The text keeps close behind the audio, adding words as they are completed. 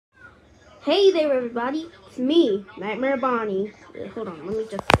Hey there, everybody. It's me, Nightmare Bonnie. Hold on, let me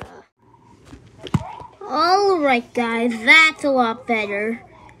just. Alright, guys, that's a lot better.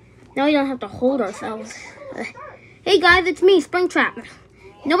 Now we don't have to hold ourselves. Hey, guys, it's me, Springtrap.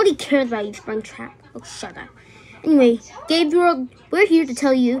 Nobody cares about you, Springtrap. Oh, shut up. Anyway, Gabriel, we're here to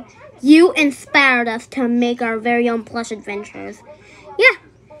tell you, you inspired us to make our very own plush adventures. Yeah,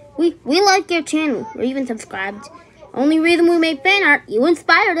 we like your channel. We're even subscribed. Only reason we made fan art, you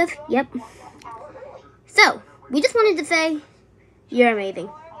inspired us. Yep. So, we just wanted to say, you're amazing.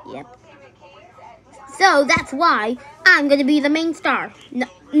 Yep. So, that's why I'm going to be the main star.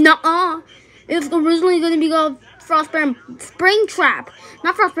 Nuh-uh. It's originally going to be called Frostbear and Springtrap.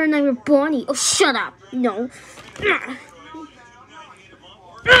 Not Frostbear and Nightmare Bonnie. Oh, shut up. No.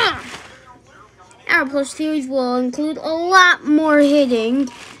 Our plush series will include a lot more hitting.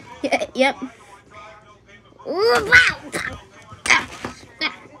 Yep. Ow!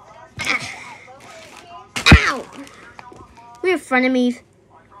 We're frenemies.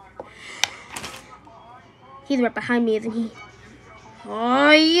 He's right behind me, isn't he? Oh,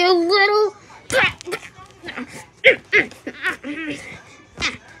 you little...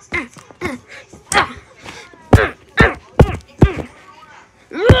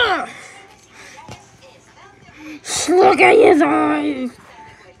 Look at his eyes!